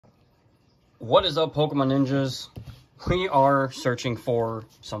What is up, Pokemon Ninjas? We are searching for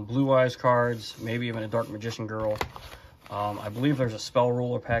some Blue Eyes cards, maybe even a Dark Magician Girl. I believe there's a Spell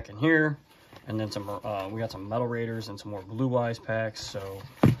Ruler pack in here, and then some. We got some Metal Raiders and some more Blue Eyes packs. So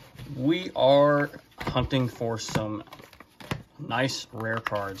we are hunting for some nice rare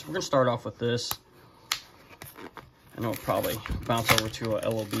cards. We're gonna start off with this. I know we'll probably bounce over to a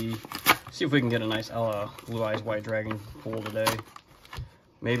LOB. See if we can get a nice Blue Eyes White Dragon pull today.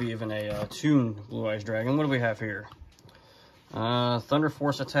 Maybe even a Toon Blue Eyes Dragon. What do we have here? Thunder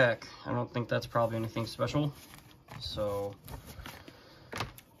Force Attack. I don't think that's probably anything special. So,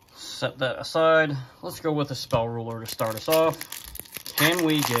 set that aside. Let's go with a Spell Ruler to start us off. Can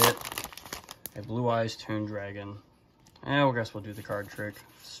we get a Blue Eyes Toon Dragon? I guess we'll do the card trick.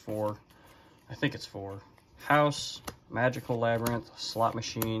 It's 4. I think it's 4. House, Magical Labyrinth, Slot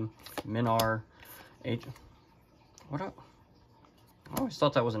Machine, Minar, What up? I always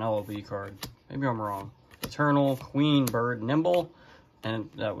thought that was an LOB card. Maybe I'm wrong. Eternal, Queen, Bird, Nimble, and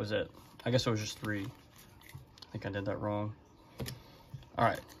that was it. I guess it was just 3. I think I did that wrong.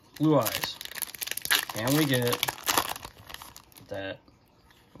 Alright, Blue Eyes. Can we get that?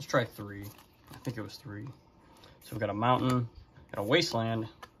 Let's try 3. I think it was 3. So we got a Mountain, got a Wasteland,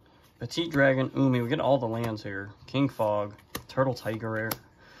 Petite Dragon, Umi. We get all the lands here. King Fog, Turtle Tiger,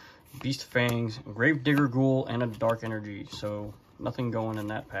 Beast Fangs, Grave Digger Ghoul, and a Dark Energy. So nothing going in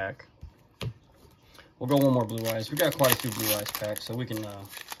that pack. We'll go one more Blue Eyes. We got quite a few Blue Eyes packs, so we can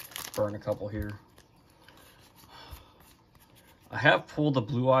burn a couple here. I have pulled the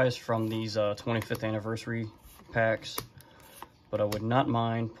Blue Eyes from these 25th anniversary packs, but I would not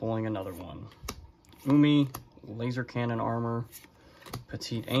mind pulling another one. Umi, Laser Cannon Armor,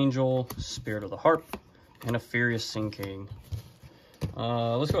 Petite Angel, Spirit of the Harp, and a Furious Sing King.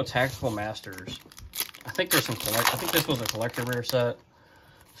 Let's go Tactical Masters. I think there's some I think this was a collector rare set.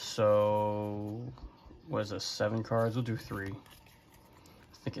 So what is this? 7 cards. We'll do 3. I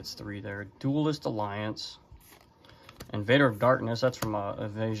think it's 3 there. Duelist Alliance, Invader of Darkness. That's from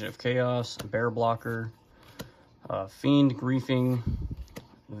Invasion of Chaos. Bear Blocker, Fiend Griefing,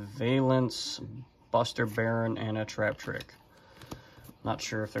 Valence, Buster Baron, and a Trap Trick. Not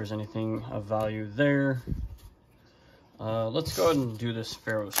sure if there's anything of value there. Let's go ahead and do this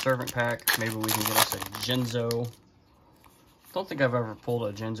Pharaoh's Servant pack. Maybe we can get us a Genzo. Don't think I've ever pulled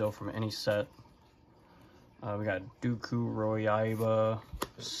a Genzo from any set. We got Dooku, Royaiba,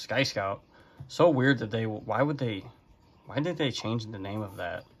 Sky Scout. So weird that why did they change the name of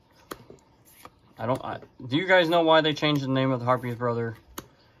that? Do you guys know why they changed the name of the Harpy's brother?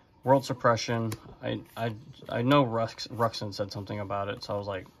 World Suppression. I know Ruxin said something about it, so I was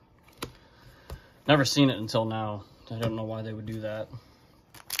like, never seen it until now. I don't know why they would do that,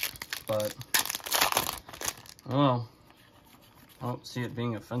 but well, I don't see it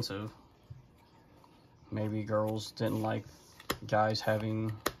being offensive. Maybe girls didn't like guys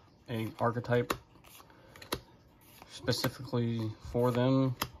having a archetype specifically for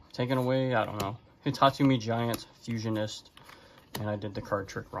them taken away. I don't know. Hitatsumi Giant, Fusionist, and I did the card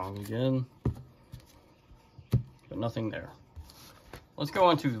trick wrong again, but nothing there. Let's go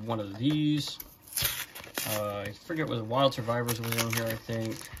on to one of these. I forget what Wild Survivors was in here, I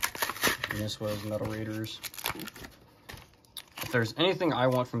think. And this was Metal Raiders. If there's anything I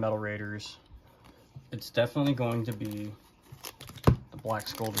want from Metal Raiders, it's definitely going to be the Black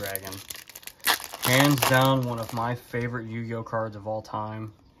Skull Dragon. Hands down, one of my favorite Yu-Gi-Oh cards of all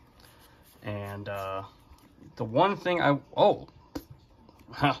time. And the one thing I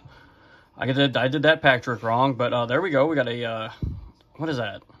did that pack trick wrong, but there we go. We got a what is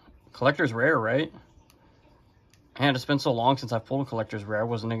that? Collector's Rare, right? And it's been so long since I've pulled a Collector's Rare. I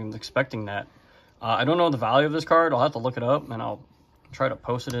wasn't even expecting that. I don't know the value of this card. I'll have to look it up, and I'll try to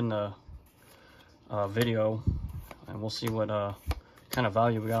post it in the video, and we'll see what kind of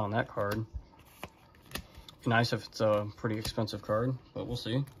value we got on that card. Be nice if it's a pretty expensive card, but we'll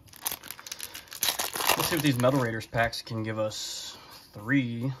see. Let's see if these Metal Raiders packs can give us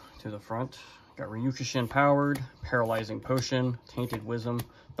 3 to the front. Got Ryukushin Powered, Paralyzing Potion, Tainted Wisdom.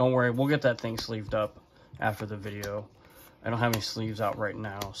 Don't worry, we'll get that thing sleeved up after the video. I don't have any sleeves out right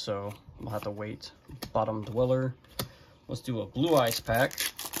now, so we'll have to wait. Bottom Dweller. Let's do a Blue Eyes pack.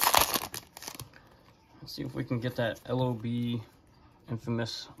 Let's see if we can get that LOB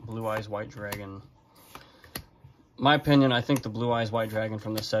infamous Blue Eyes White Dragon. My opinion, I think the Blue Eyes White Dragon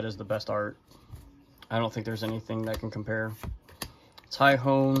from this set is the best art. I don't think there's anything that can compare.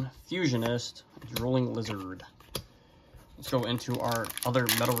 Tyhone, Fusionist, Drooling Lizard. Let's go into our other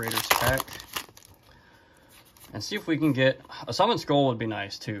Metal Raiders pack and see if we can get a Summon Skull. Would be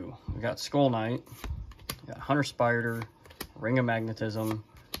nice too. We got Skull Knight, we got Hunter Spider, Ring of Magnetism,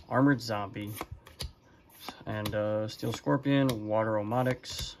 Armored Zombie, and Steel Scorpion, Water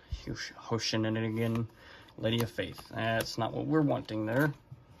Omotics, Hoshininigan, Lady of Faith. That's not what we're wanting there.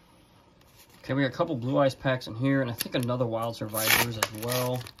 Okay, we got a couple Blue Eyes packs in here, and I think another Wild Survivors as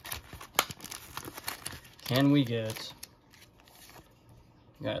well. Can we get...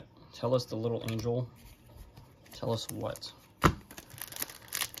 Got Tell Us the Little Angel. Tell us what?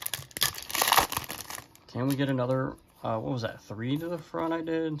 Can we get another... what was that? 3 to the front I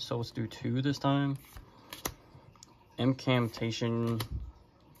did? So let's do 2 this time. Incantation,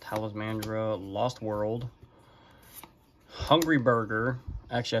 Talismandra, Lost World, Hungry Burger.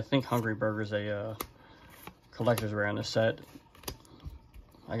 Actually, I think Hungry Burger is a collector's rare in this set.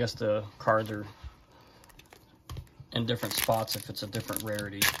 I guess the cards are in different spots if it's a different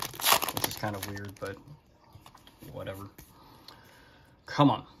rarity, which is kind of weird, but whatever. Come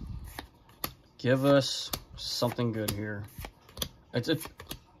on. Give us something good here.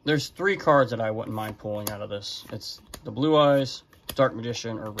 There's 3 cards that I wouldn't mind pulling out of this. It's the Blue Eyes, Dark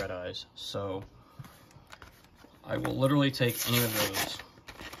Magician, or Red Eyes. So I will literally take any of those.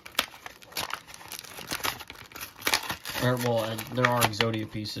 Well, there are Exodia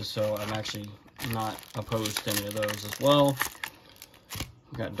pieces, so I'm actually not opposed to any of those as well.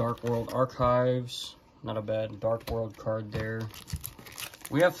 We got Dark World Archives. Not a bad Dark World card there.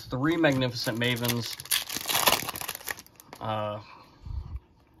 We have 3 Magnificent Mavens.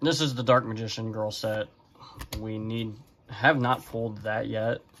 This is the Dark Magician Girl set. We have not pulled that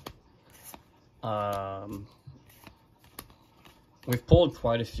yet. We've pulled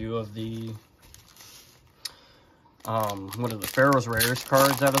quite a few of the what are the Pharaoh's Rares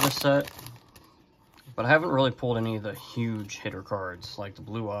cards out of this set, but I haven't really pulled any of the huge hitter cards like the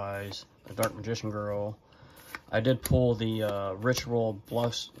Blue Eyes, the Dark Magician Girl. I did pull the Ritual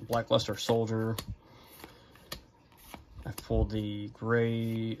Blackluster Soldier. I pulled the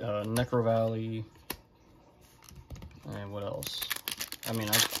Gray Necro Valley, and what else? I mean,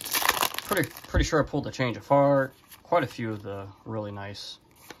 I'm pretty sure I pulled the Change of Heart. Quite a few of the really nice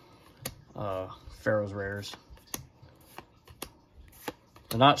Pharaoh's Rares.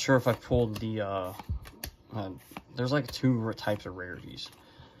 I'm not sure if I pulled the, there's like 2 types of rarities.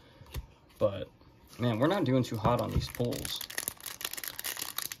 But, man, we're not doing too hot on these pulls.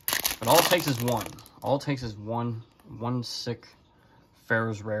 But all it takes is one. All it takes is one sick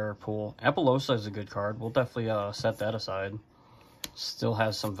Pharaoh's Rare pull. Apollosa is a good card. We'll definitely set that aside. Still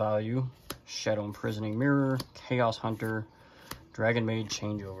has some value. Shadow Imprisoning Mirror, Chaos Hunter, Dragon Maid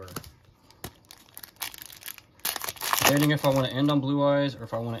Changeover. Debating if I want to end on Blue Eyes or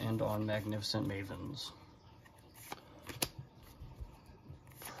if I want to end on Magnificent Mavens.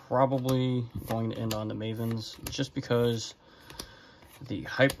 Probably going to end on the Mavens just because the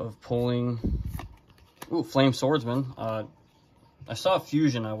hype of pulling... Ooh, Flame Swordsman. I saw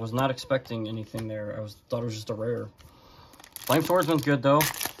Fusion. I was not expecting anything there. Thought it was just a rare. Flame Swordsman's good though.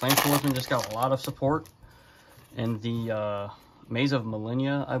 Flame Swordsman just got a lot of support in the Maze of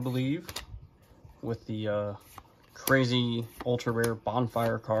Millennia, I believe, with the crazy ultra rare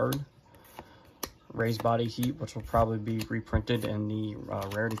Bonfire card. Raised Body Heat, which will probably be reprinted in the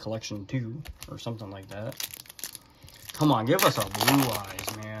Rarity Collection 2 or something like that. Come on, give us a Blue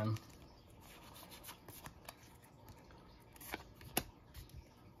Eyes, man.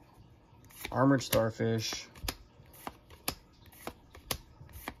 Armored Starfish.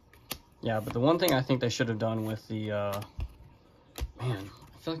 Yeah, but the one thing I think they should have done with the, man,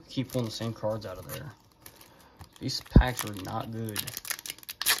 I feel like I keep pulling the same cards out of there. These packs are not good.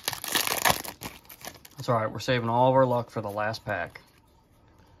 That's alright, we're saving all of our luck for the last pack.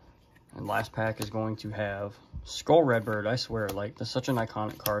 And last pack is going to have Skull Redbird, I swear, like, that's such an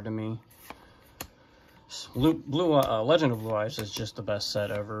iconic card to me. Legend of Blue Eyes is just the best set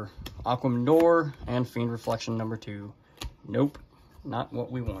ever. Aquaman and Fiend Reflection number 2. Nope, not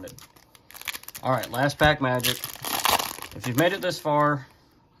what we wanted. Alright, last pack magic. If you've made it this far,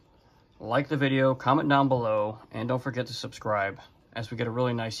 like the video, comment down below, and don't forget to subscribe as we get a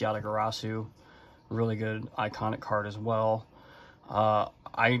really nice Yata-Garasu. Really good iconic card as well.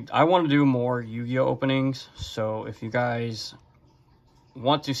 I want to do more Yu-Gi-Oh openings, so if you guys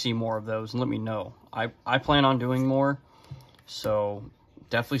want to see more of those, let me know. I plan on doing more, so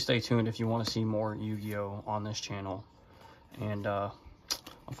definitely stay tuned if you want to see more Yu-Gi-Oh on this channel. And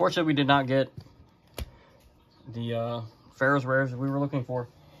unfortunately, we did not get the Pharaoh's Rares that we were looking for.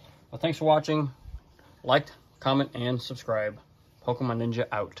 But thanks for watching. Like, comment, and subscribe. Pokemon Ninja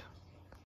out.